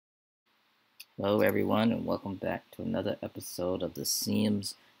Hello, everyone, and welcome back to another episode of The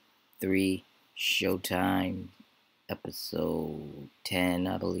Sims 3 Showtime, episode 10,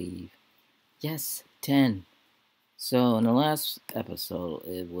 I believe. Yes, 10. So, in the last episode,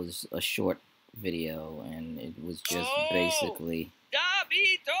 it was a short video, and it was just basically.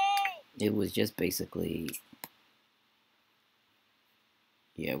 It was just basically.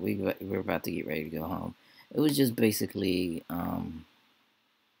 Yeah, we're about to get ready to go home. It was just basically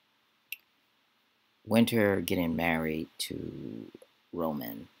Winter getting married to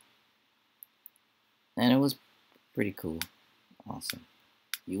Roman. And it was pretty cool. Awesome.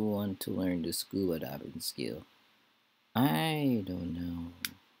 You want to learn the scuba diving skill. I don't know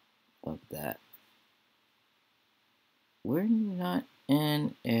about that. We're not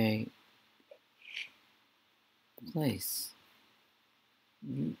in a place.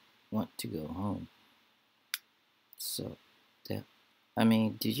 You want to go home. So, did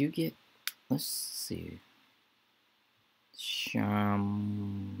you get, let's see.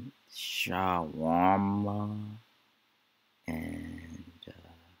 Shawarma and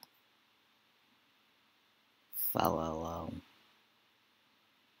falafel.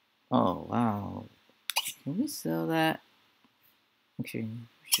 Oh wow, can we sell that? Actually, we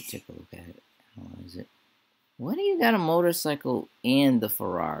should take a look at it. Analyze it. Why do you got a motorcycle and the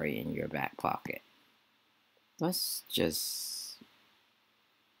Ferrari in your back pocket? Let's just.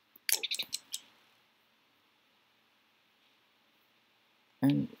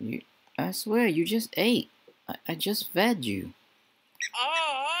 And you, I swear, you just ate. I just fed you.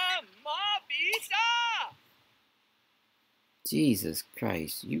 Jesus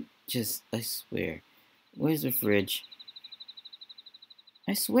Christ, you just, I swear. Where's the fridge?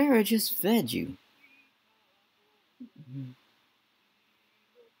 I swear I just fed you.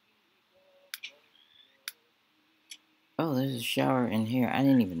 Oh, there's a shower in here. I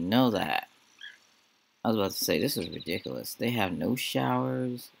didn't even know that. I was about to say, this is ridiculous. They have no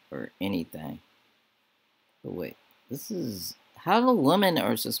showers or anything. But wait, this is... How the women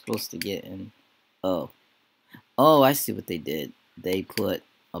are supposed to get in? Oh. Oh, I see what they did. They put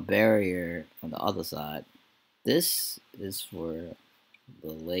a barrier on the other side. This is for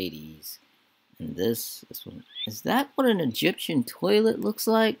the ladies. And this one. Is that what an Egyptian toilet looks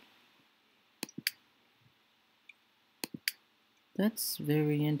like? That's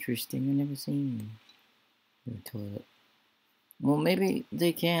very interesting. I've never seen a toilet. Well, maybe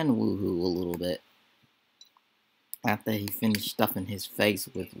they can woohoo a little bit. After he finished stuffing his face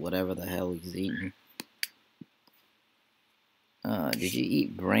with whatever the hell he's eating. Did you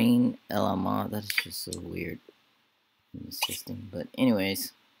eat brain LMR? That's just so weird in the system. But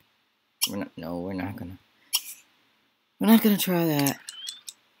anyways, we're not gonna try that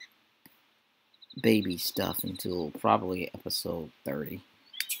baby stuff until probably episode 30.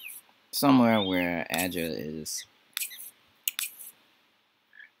 Somewhere where Aja is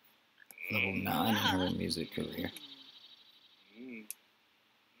level 9 in her music career.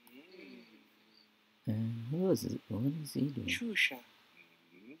 And who is it? What is he doing?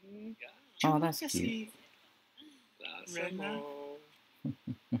 Oh, that's cute.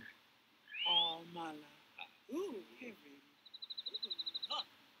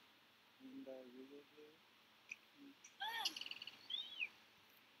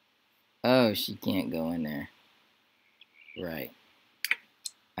 Oh, she can't go in there. Right.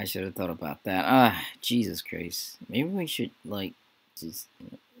 I should have thought about that. Ah, Jesus Christ. Maybe we should, like, just...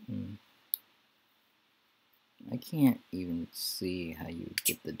 I can't even see how you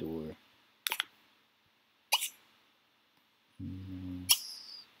get the door.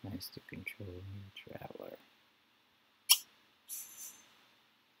 Nice to control traveler.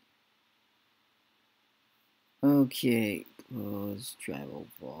 Okay, pause, travel,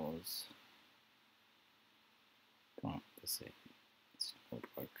 pause. Prompt to say.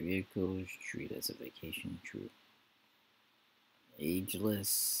 Park vehicles, treat as a vacation, true.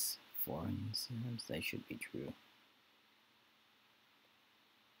 Ageless, foreign sims, they should be true.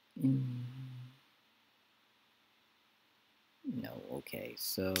 No, okay,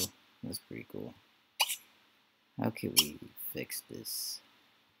 so that's pretty cool. How can we fix this?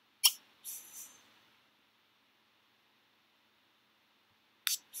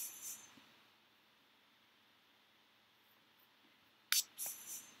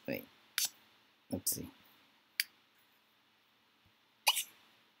 Wait, let's see.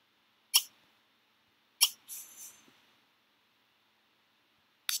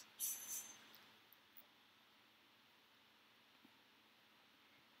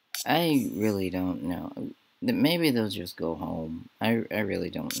 I really don't know. Maybe they'll just go home. I really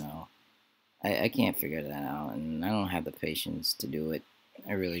don't know. I can't figure that out, and I don't have the patience to do it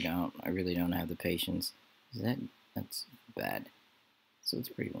I really don't. I really don't have the patience. That's bad. So it's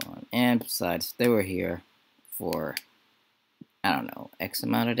pretty long. And besides, they were here for, I don't know, X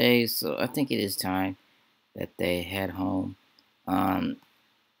amount of days. So I think it is time that they head home. It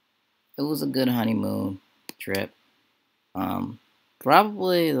was a good honeymoon trip.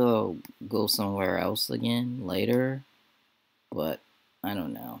 Probably they'll go somewhere else again later, but I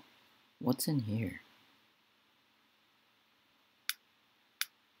don't know. What's in here?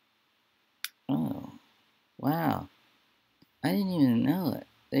 Oh, wow. I didn't even know it.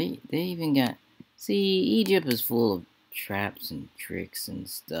 They even got. See, Egypt is full of traps and tricks and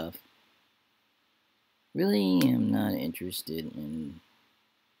stuff. Really am not interested in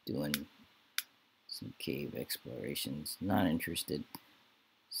doing some cave explorations. Not interested.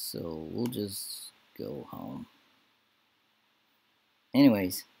 So we'll just go home.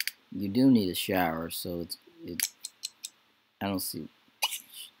 Anyways, you do need a shower, so I don't see.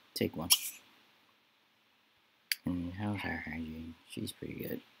 Take one. And how's her hygiene? She's pretty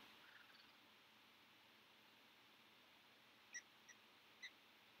good.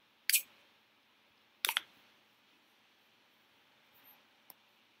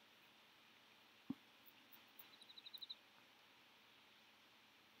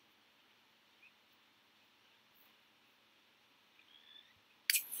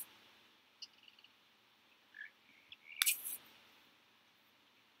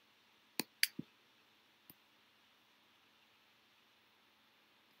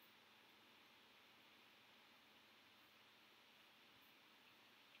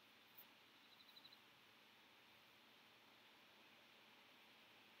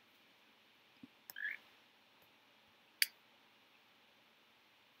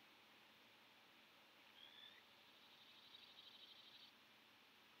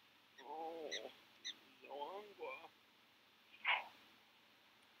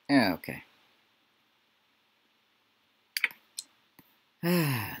 Okay.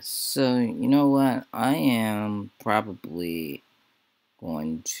 So, you know what? I am probably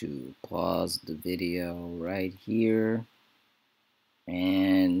going to pause the video right here.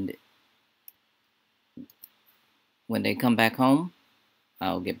 And when they come back home,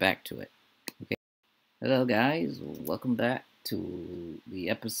 I'll get back to it. Okay. Hello, guys. Welcome back to the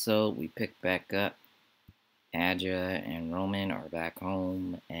episode. We pick back up. Aja and Roman are back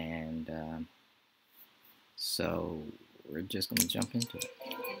home, and so we're just going to jump into it.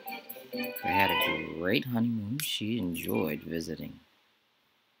 They had a great honeymoon. She enjoyed visiting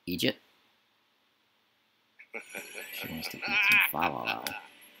Egypt. She wants to eat some falafel.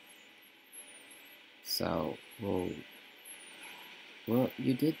 So, well,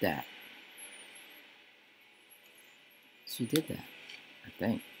 you did that. She did that, I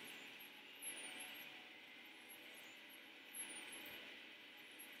think.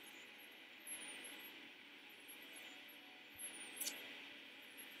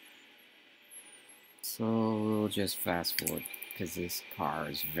 So we'll just fast forward because this car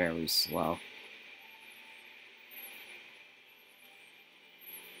is very slow.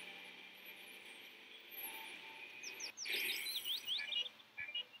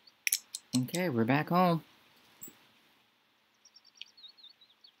 Okay, we're back home.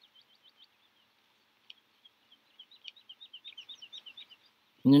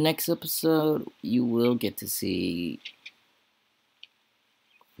 In the next episode, you will get to see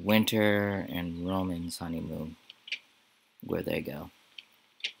Winter and Roman's honeymoon, where they go.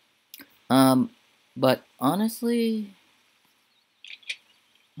 But honestly,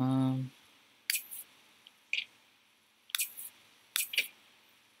 the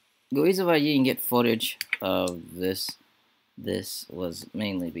reason why you didn't get footage of this was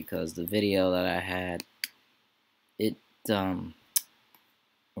mainly because the video that I had,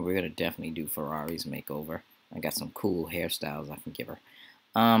 we're gonna definitely do Ferrari's makeover. I got some cool hairstyles I can give her.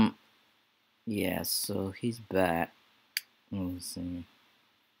 Yeah, so he's back. Let's see.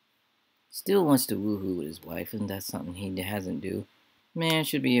 Still wants to woohoo with his wife, and that's something he hasn't do. Man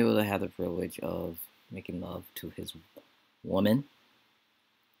should be able to have the privilege of making love to his woman.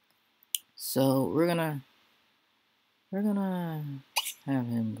 So we're gonna have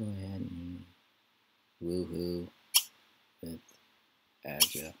him go ahead and woohoo with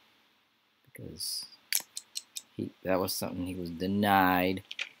Aja because that was something he was denied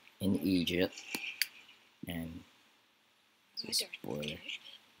in Egypt, and it's a spoiler.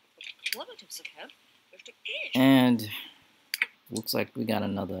 And looks like we got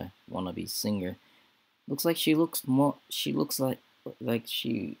another wannabe singer. Looks like she looks like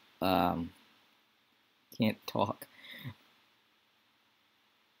she can't talk.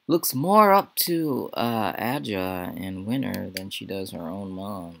 looks more up to Aja and Winter than she does her own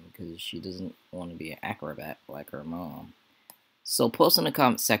mom because she doesn't want to be an acrobat like her mom. So post in the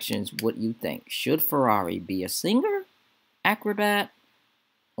comment sections what you think. Should Ferrari be a singer, acrobat,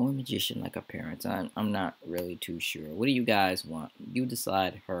 or magician like her parents? I'm not really too sure. What do you guys want? You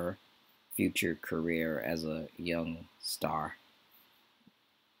decide her future career as a young star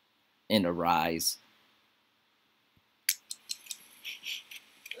in the rise.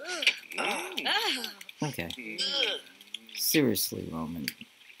 Okay. Seriously, Roman.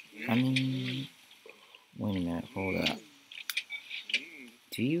 I mean, wait a minute, hold up.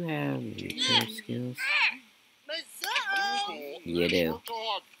 Do you have repair skills? You do.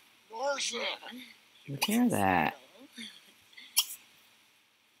 Repair that.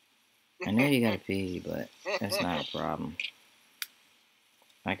 I know you gotta pee, but that's not a problem.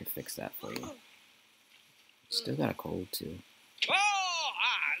 I can fix that for you. Still got a cold too.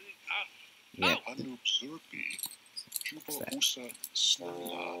 Yeah.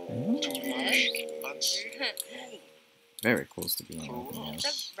 Very close to being anything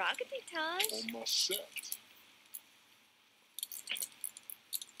else.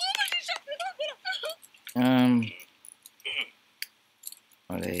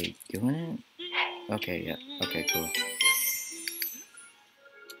 Are they doing it? Okay, yeah. Okay, cool.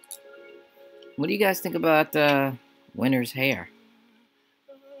 What do you guys think about Winter's hair?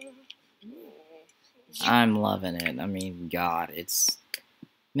 I'm loving it. I mean, God,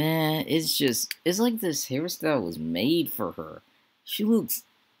 man, it's like this hairstyle was made for her. She looks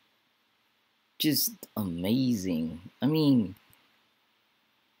just amazing. I mean,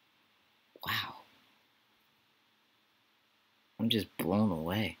 wow. I'm just blown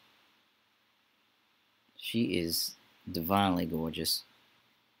away. She is divinely gorgeous.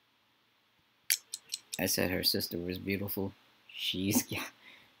 I said her sister was beautiful. She's,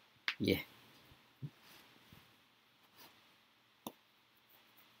 yeah.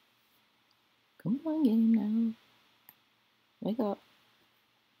 Come on, game now. Wake up.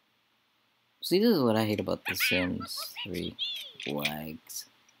 See, this is what I hate about The Sims 3 lags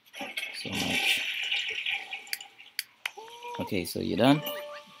so much. Okay, so you done?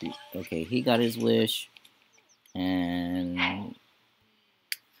 Okay, he got his wish. And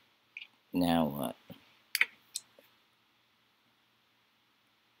now what?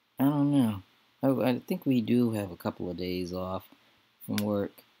 I don't know. I think we do have a couple of days off from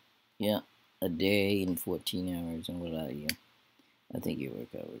work. Yeah, a day and 14 hours. And what about you? I think your work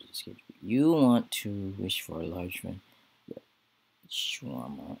hours are scheduled. You want to wish for a large friend.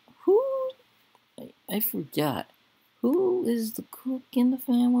 Shawarma. Who? I forgot. Who is the cook in the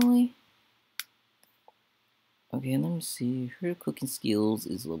family? Okay, let me see. Her cooking skills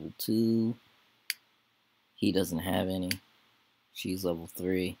is level 2. He doesn't have any. She's level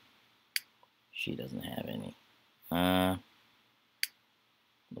 3. She doesn't have any. Level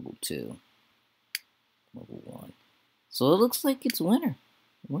 2. Level 1. So it looks like it's Winter.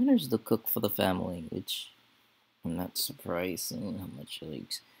 Winter's the cook for the family, which I'm not surprised seeing how much she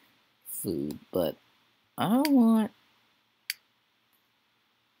likes food, but I want...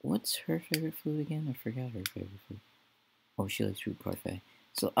 What's her favorite food again? I forgot her favorite food. Oh, she likes fruit parfait.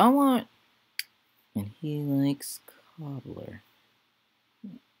 So I want... And he likes cobbler.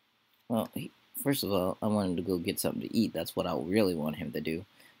 Well, first of all, I want him to go get something to eat. That's what I really want him to do.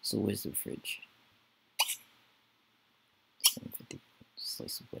 So where's the fridge? 750.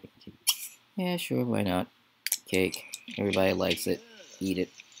 Slice of wedding cake. Yeah, sure, why not? Cake. Everybody likes it. Eat it.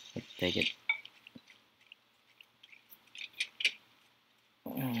 Take it.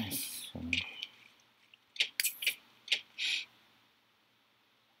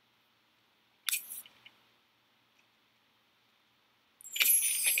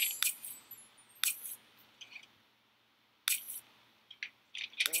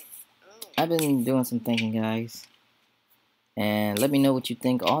 I've been doing some thinking, guys. And let me know what you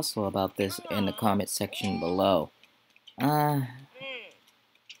think also about this in the comment section below. I've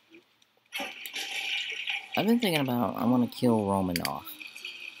been thinking about, I want to kill Roman off.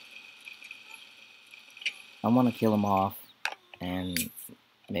 I want to kill him off and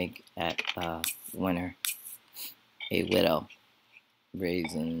make Winter a widow,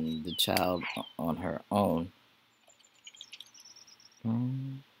 raising the child on her own.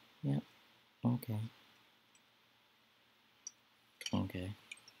 Yeah. Okay. Okay.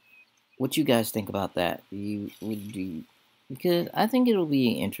 What you guys think about that? Because I think it'll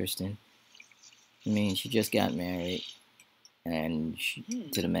be interesting. I mean, she just got married, and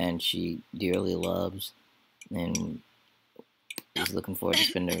to the man she dearly loves, and is looking forward to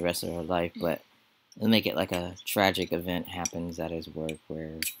spending the rest of her life. But It'll make it like a tragic event happens at his work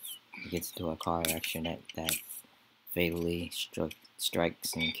where he gets into a car accident that fatally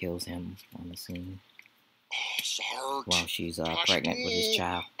strikes and kills him on the scene while she's pregnant with his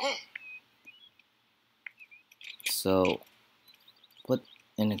child. So put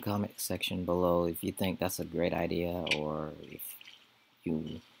in the comment section below if you think that's a great idea, or if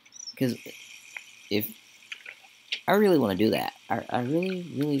you, because if I really want to do that, I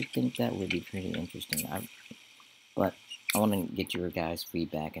really think that would be pretty interesting. But I want to get your guys'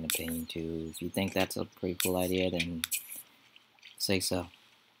 feedback and opinion too. If you think that's a pretty cool idea, then say so.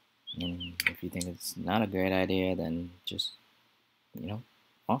 And if you think it's not a great idea, then just,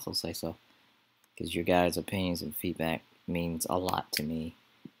 also say so. Because your guys' opinions and feedback means a lot to me.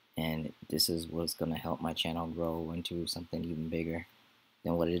 And this is what's going to help my channel grow into something even bigger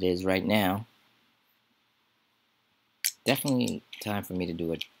than what it is right now. Definitely time for me to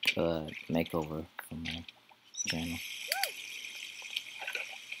do a makeover for my channel.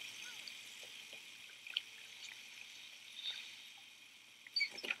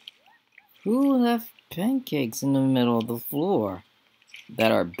 Who left pancakes in the middle of the floor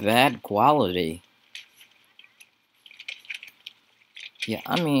that are bad quality? Yeah,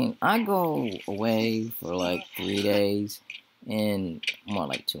 I mean, I go away for like 3 days, and more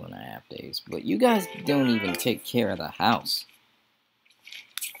like 2.5 days, but you guys don't even take care of the house.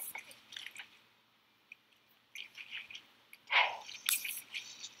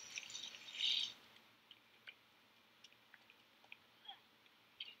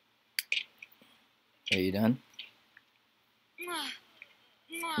 Are you done?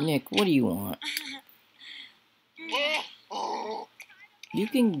 Nick, what do you want? You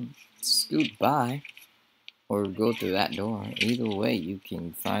can scoot by or go through that door. Either way, you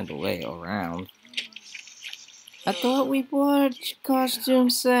can find a way around. I thought we bought a costume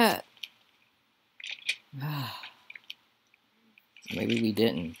set. Maybe we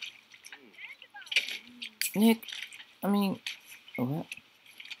didn't. Nick, I mean, what?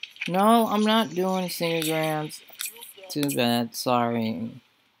 No, I'm not doing singrams. Too bad, sorry.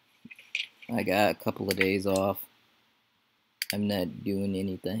 I got a couple of days off. I'm not doing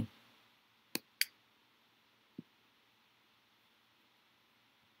anything.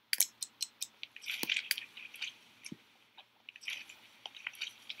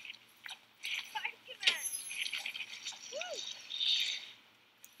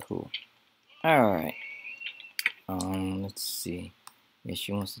 Cool. Alright. Let's see. Yeah,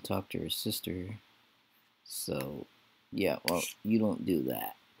 she wants to talk to her sister. So, yeah, well, you don't do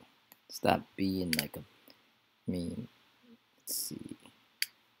that. Stop being like a... let's see.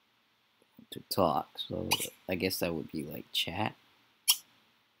 To talk. So, I guess that would be like chat.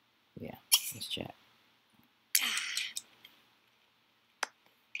 Yeah, let's chat.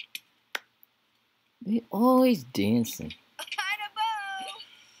 They always dancing.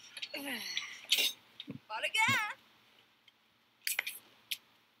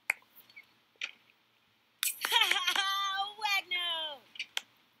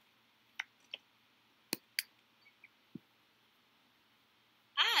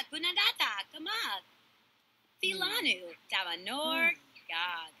 Kunadata, kamag. Filanu, tamanor,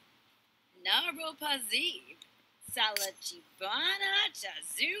 gag. Naropazi. Salachibana,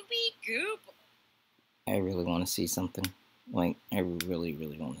 chazubi, goop. I really want to see something. Like, I really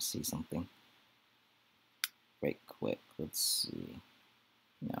want to see something. Right quick, let's see.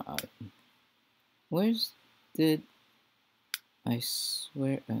 No, where's the... I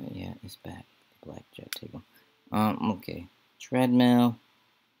swear... yeah, it's back. Blackjack table. Okay. Treadmill.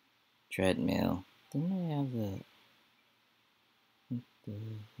 Treadmill. Didn't they have the... what the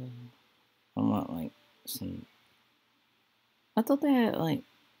hell? I want, like, some... I thought they had, like...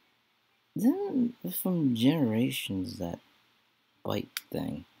 Didn't from Generations, that bike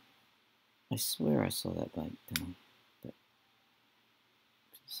thing? I swear I saw that bike thing. That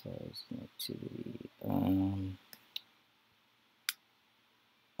exercise activity.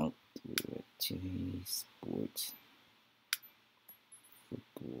 Outdoor activity, sports,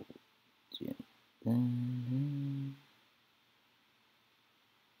 football, gym.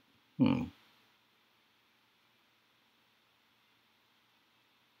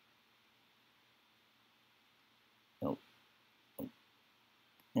 Oh.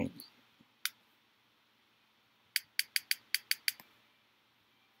 Right.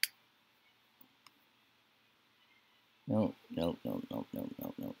 No.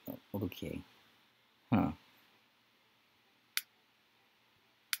 Okay. Huh.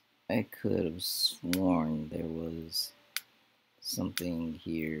 I could have sworn there was something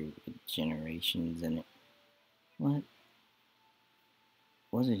here with Generations in it. What?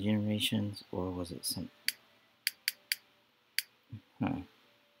 Was it Generations or was it some? Huh.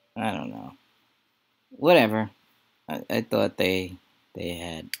 I don't know. Whatever. I thought they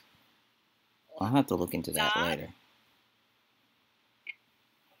had. I'll have to look into that later.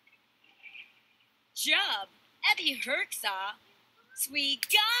 Jub, Eddie Herksa,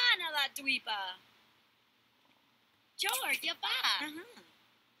 Swigana la Dweepa. George, ya ba.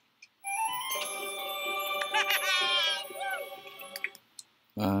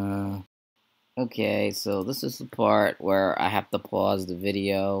 Okay, so this is the part where I have to pause the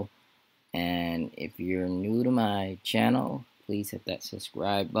video. And if you're new to my channel, please hit that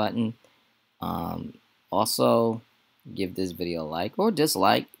subscribe button. Also, give this video a like or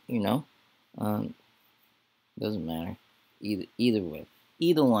dislike, you know. Doesn't matter. Either way.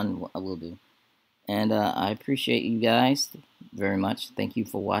 Either one I will do. And I appreciate you guys very much. Thank you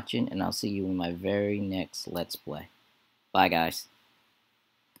for watching, and I'll see you in my very next Let's Play. Bye, guys.